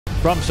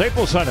From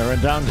Staples Center in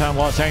downtown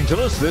Los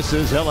Angeles, this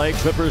is LA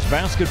Clippers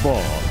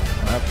basketball.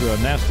 After a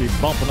nasty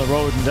bump on the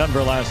road in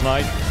Denver last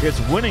night,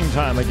 it's winning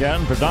time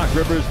again for Doc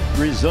Rivers'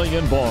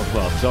 Resilient Ball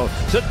Club. So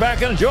sit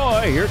back and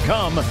enjoy. Here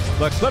come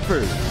the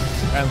Clippers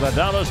and the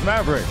Dallas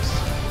Mavericks.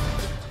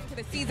 To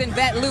the seasoned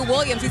vet Lou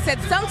Williams, he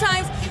said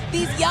sometimes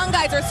these young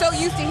guys are so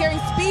used to hearing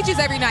speeches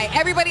every night.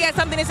 Everybody has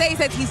something to say. He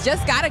says he's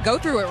just got to go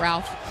through it,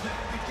 Ralph.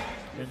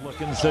 Good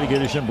look in the City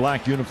Edition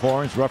black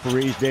uniforms.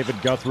 Referees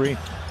David Guthrie,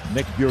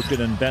 Nick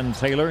Buchen, and Ben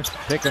Taylor.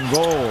 Pick and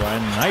roll,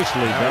 and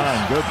nicely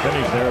done. Good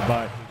finish there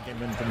by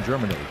came in from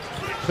Germany.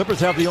 Clippers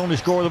have the only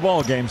score of the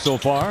ball game so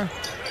far.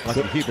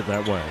 Let's keep it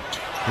that way.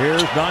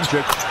 Here's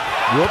Doncic.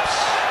 Whoops.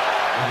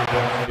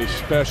 A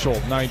special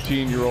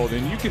 19-year-old,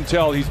 and you can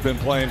tell he's been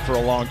playing for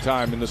a long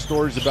time. And the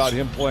stories about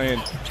him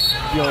playing,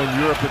 in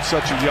Europe at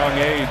such a young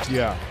age.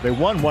 Yeah, they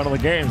won one of the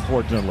games,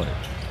 fortunately.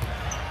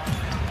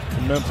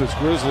 The Memphis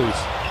Grizzlies.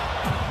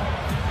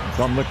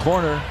 From the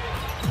corner,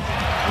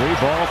 three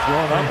ball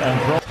thrown up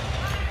and thrown.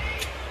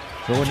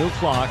 So a new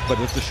clock, but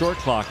it's a short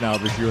clock now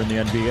this year in the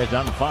NBA.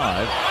 Down to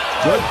 5.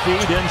 Good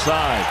feed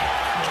inside.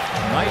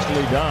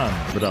 Nicely done.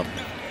 But up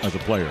as a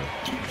player.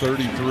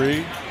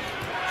 33.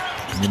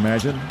 Can you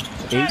imagine?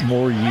 8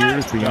 more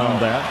years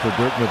beyond that for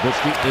Dirk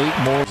Nowitzki.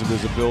 8 more. Of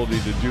his ability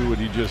to do what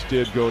he just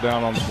did, go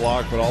down on the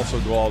block, but also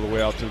go all the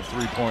way out to the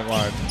three-point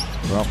line.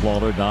 Ralph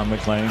Walter, Don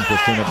McClain,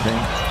 Christina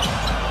Pink.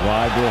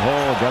 Wide to the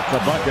hole, got the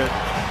bucket.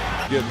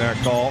 Getting that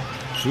call.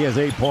 He has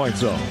 8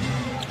 points though.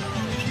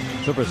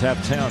 Clippers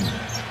have 10.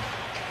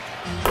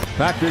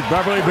 Patrick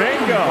Beverly,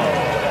 bingo!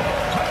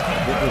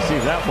 Good to see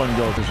that one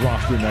go to his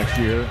roster next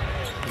year.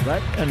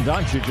 That and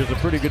Doncic is a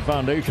pretty good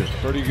foundation.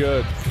 Pretty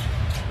good.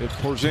 If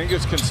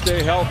Porzingis can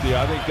stay healthy,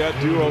 I think that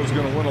duo is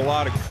going to win a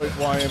lot of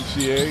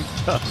YMCA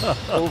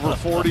over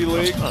 40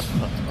 league.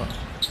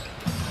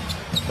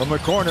 From the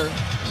corner.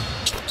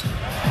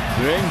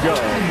 Bingo.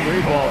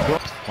 3 ball.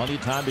 Plenty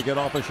of time to get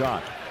off a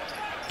shot.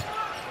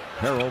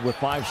 Harrell with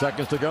 5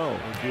 seconds to go.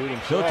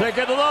 He'll take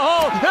it to the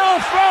hole. He'll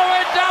throw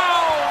it down.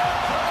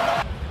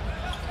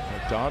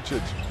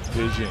 Doncic's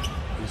vision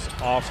is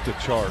off the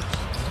charts.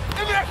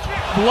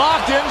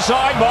 Blocked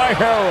inside by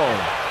Harrell.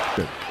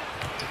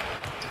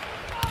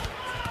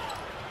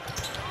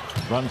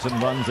 Runs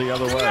and runs the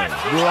other way.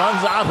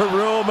 Runs out of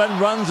room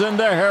and runs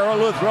into Harrell,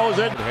 who throws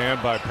it. Good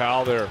hand by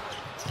Powell there.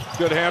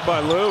 Good hand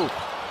by Lou.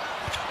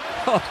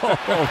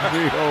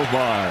 Oh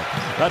my.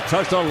 That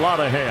touched a lot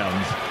of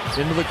hands.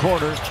 Into the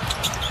corner.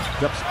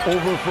 Steps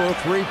over for a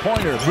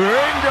three-pointer.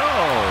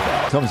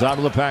 Bingo! Comes out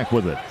of the pack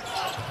with it.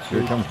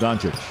 Here comes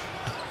Doncic.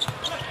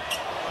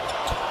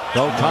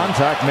 No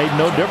contact made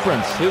no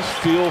difference. His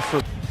feel for...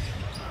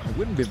 It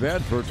wouldn't be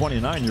bad for a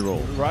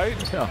 29-year-old. Right?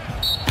 Yeah.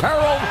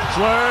 Harold,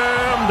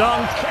 slam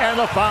dunk, and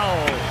a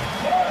foul.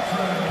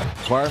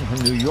 Fired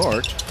from New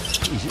York.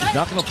 He's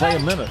not going to play a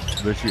minute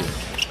this year.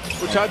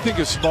 Which I think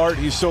is smart.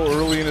 He's so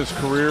early in his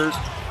career.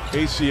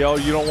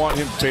 ACL, you don't want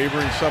him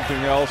favoring something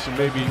else, and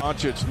maybe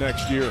Doncic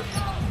next year.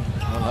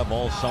 We'll have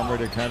all summer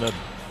to kind of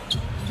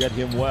get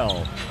him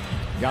well.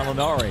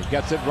 Gallinari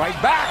gets it right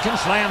back and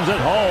slams it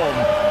home.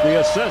 The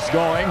assist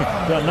going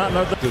to none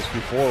of this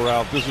before,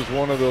 Ralph. This is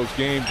one of those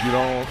games you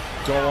don't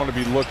want to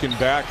be looking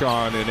back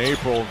on in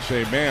April and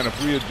say, man,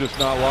 if we had just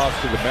not lost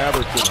to the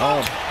Mavericks at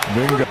home.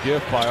 Bingo.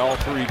 Gift by all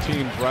 3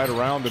 teams right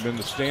around them in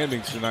the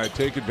standings tonight.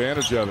 Take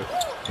advantage of it.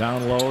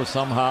 Down low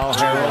somehow,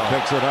 Harrell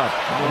picks it up.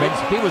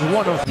 He was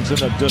one of them in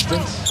the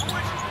distance.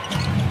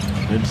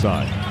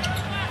 Inside.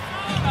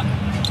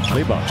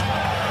 Leba.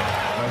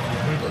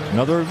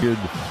 Another good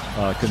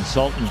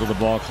consultant to the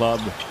ball club,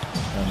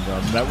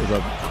 and that was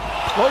a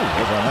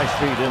nice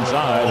feed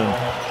inside,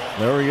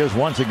 and there he is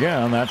once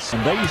again. And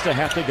they used to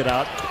have to get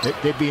out.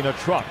 They'd be in a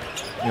truck.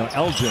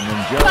 Elgin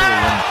and Jerry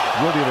and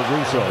Rudy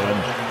LaRusso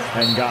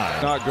and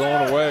Guy. Not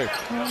going away.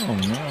 Oh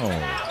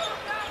no.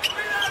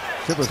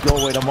 Clippers go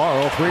away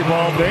tomorrow.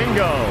 3-ball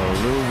bingo.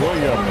 Lou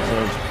Williams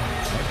says,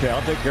 okay,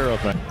 I'll take care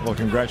of it. Well,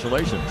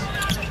 congratulations.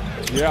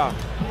 Yeah.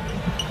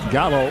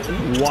 Gallo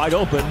wide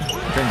open.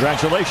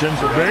 Congratulations.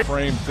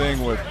 Frame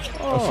thing with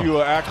a few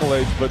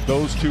accolades, but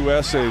those 2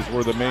 essays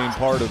were the main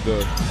part of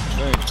the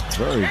thing.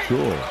 Very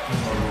cool.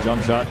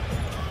 Jump shot.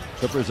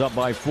 Clippers up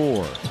by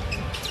 4.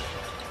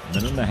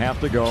 Minute and a half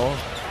to go.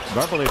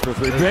 Beverly for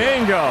 3.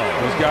 Bingo!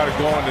 He's got it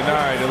going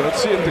tonight. And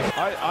let's see if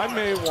I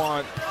may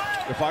want,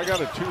 if I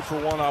got a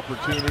 2-for-1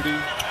 opportunity,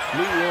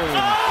 Lou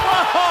Williams.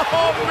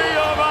 Oh,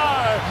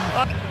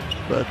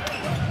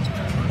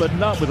 but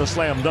not with a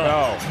slam dunk.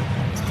 No.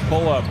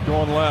 Pull up,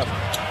 going left.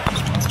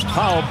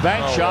 Powell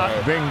bank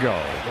shot, bingo.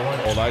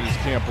 Well, I just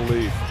can't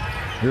believe.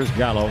 Here's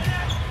Gallo.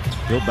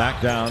 He'll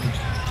back down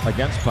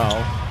against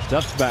Powell.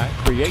 Steps back,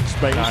 creates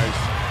space. Nice.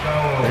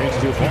 Creates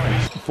 2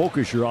 points.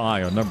 Focus your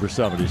eye on number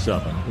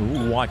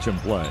 77. Watch him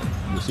play.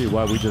 You see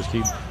why we just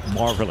keep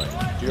marveling.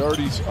 He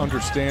already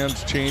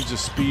understands change of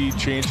speed,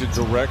 change of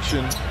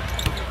direction.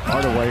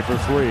 Hardaway for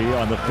 3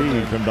 on the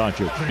feed from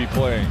Doncic. Be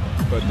playing,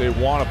 but they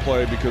want to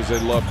play because they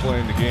love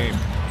playing the game.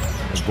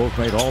 They both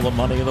made all the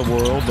money in the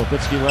world.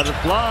 Nowitzki let it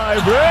fly.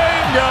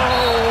 Bingo!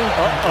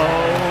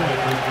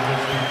 Uh-oh.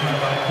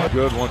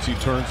 good once he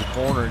turns the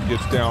corner and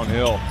gets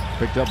downhill.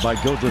 Picked up by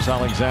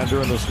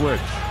Gilgeous-Alexander in the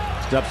switch.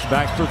 Steps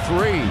back for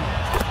three.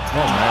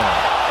 Oh,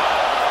 man.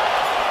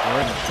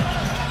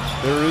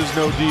 There is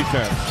no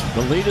defense.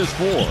 The lead is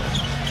 4.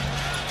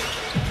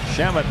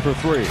 Shamet for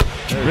three.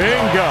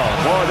 Bingo!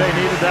 Boy, they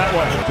needed that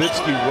one.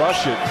 Nowitzki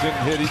rushed it.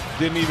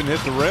 Didn't even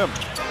hit the rim.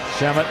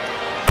 Shamet.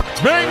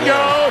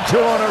 Bingo! 2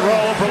 in a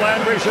row for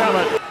Landry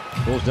Shamet.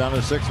 Pulls down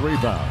a 6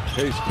 rebound.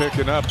 Pace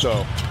picking up,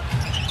 though.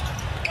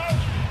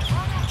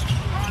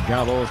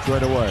 Gallo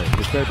straight away.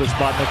 His favorite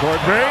spot in the court.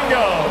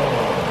 Bingo!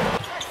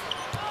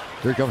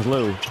 Here comes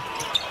Lou.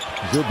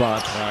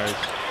 Zubac. Nice.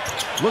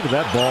 Look at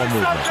that ball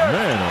movement.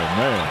 Man, oh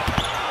man.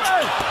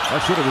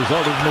 That should have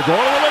resulted in the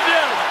goal. Well, it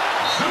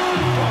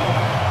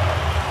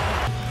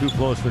did. Too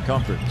close for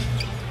comfort.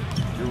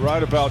 You're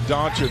right about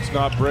Doncic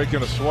not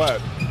breaking a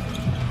sweat.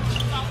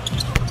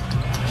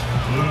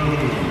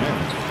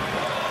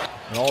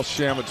 And all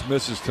Shamet's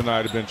misses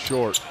tonight have been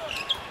short.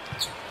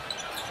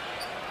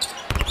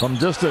 From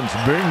distance,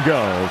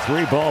 bingo.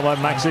 3 ball by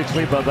Maxi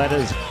Kleber. That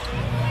is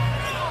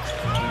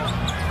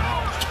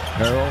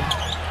Harold.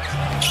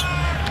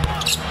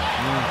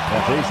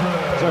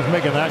 Starts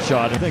making that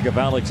shot. I think of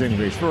Alex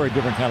English. Very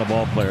different kind of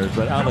ball players,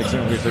 but Alex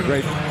English, a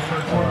great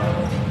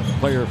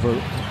player for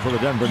the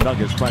Denver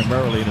Nuggets,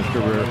 primarily in his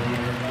career.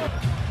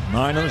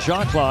 9 on the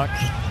shot clock.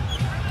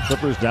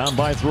 Clippers down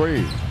by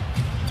 3.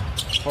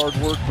 Hard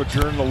work, but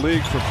you're in the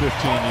league for 15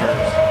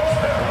 years.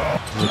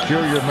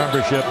 Secure your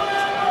membership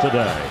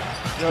today.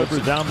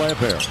 Clippers down by a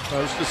pair.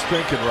 I was just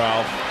thinking,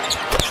 Ralph.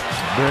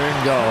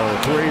 Bingo.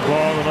 3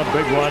 ball and a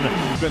big one.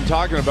 We've been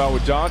talking about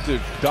with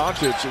Doncic.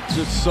 It's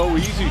just so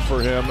easy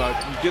for him.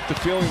 You get the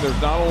feeling there's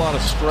not a lot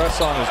of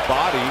stress on his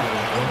body.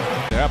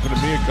 It happened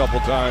to me a couple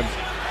times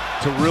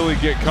to really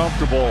get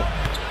comfortable.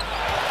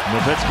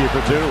 Nowitzki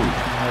for 2.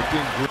 I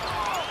think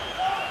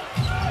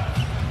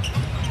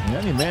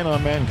any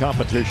man-on-man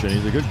competition,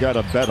 he's a good guy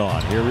to bet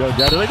on. Here we'll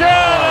get it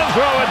again.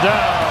 Throw it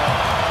down.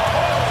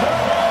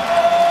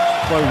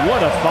 Boy,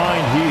 what a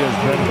find he has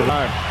been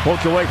tonight.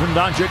 Poked away from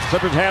Doncic.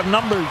 Clippers have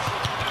numbers.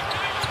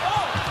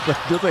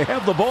 Do they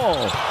have the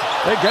ball?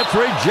 It gets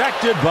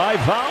rejected by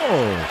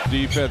foul.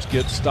 Defense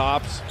gets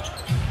stops.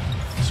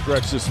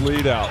 Stretch this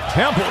lead out.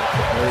 Temple.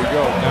 There you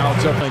go. Now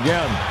it's up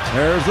again.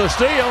 There's the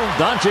steal.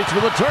 Doncic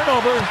with a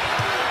turnover.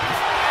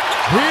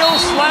 He'll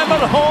slam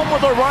it home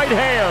with the right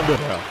hand.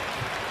 Yeah.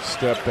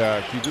 Step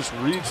back. He just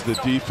reads the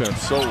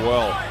defense so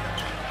well.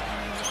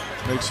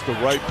 Makes the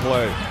right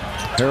play.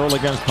 Harrell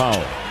against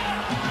Powell.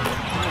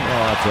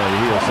 Oh, I'll tell you,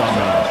 he is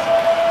something else.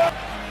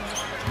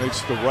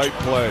 Makes the right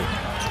play.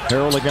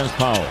 Harrell against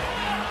Powell.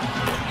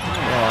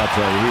 Oh, I'll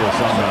tell you, he is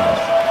something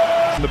else.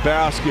 In the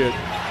basket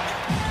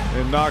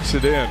and knocks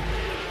it in.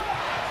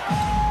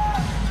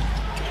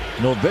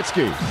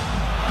 Nowitzki,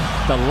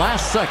 the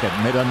last second,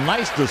 made a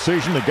nice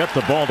decision to get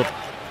the ball to.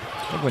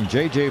 When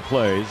JJ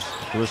plays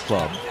for his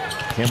club,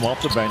 came off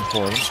the bench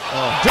for him.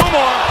 Oh, 2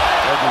 more.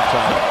 Every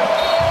time.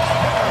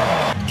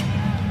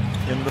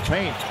 In the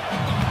paint.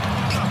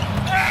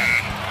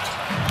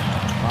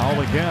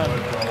 Foul again.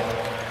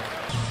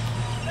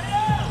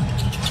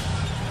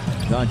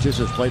 Doncic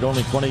has played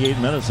only 28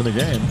 minutes in the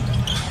game.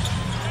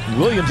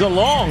 Williams a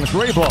long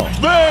 3 ball.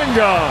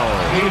 Bingo!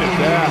 Needed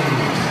that.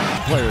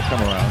 Players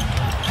come around.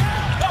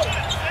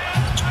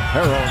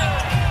 Harrell.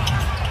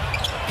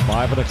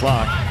 5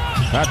 o'clock.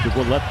 Patrick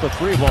will let the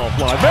 3 ball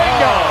fly.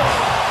 Bingo!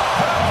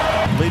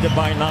 Lead it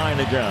by 9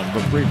 again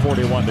with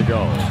 3:41 to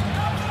go.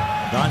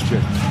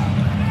 Doncic.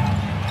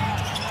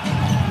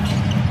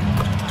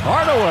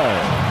 Hardaway.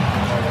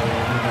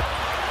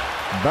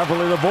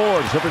 Beverly the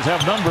board. Clippers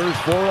have numbers.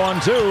 4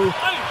 on 2.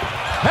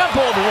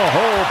 Temple to the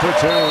hole for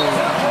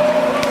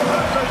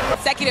 2.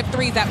 Consecutive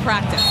threes at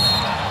practice.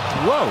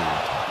 Whoa.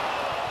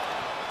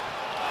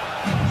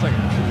 It's like a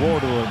roar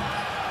to the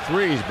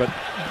threes, but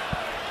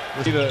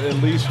Need at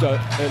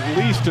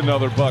least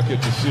another bucket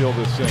to seal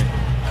this thing.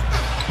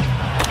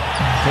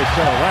 Takes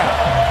all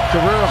that.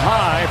 Career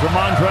high for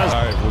Montrez.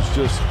 It was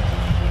just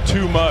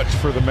too much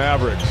for the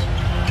Mavericks.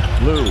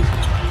 Lou.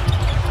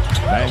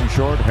 Bang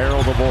short,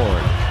 Harold the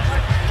board.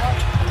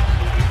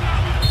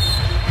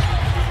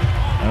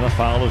 And a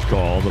foul is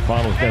called. The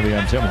foul is going to be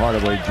on Tim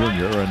Hardaway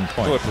Jr. and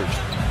points. Clippers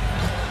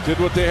did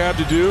what they had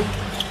to do.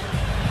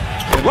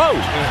 Whoa!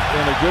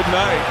 And a good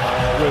night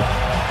with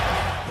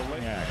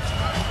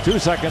 2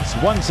 seconds,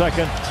 1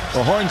 second.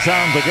 The horn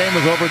sounds. The game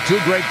is over. 2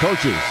 great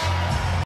coaches.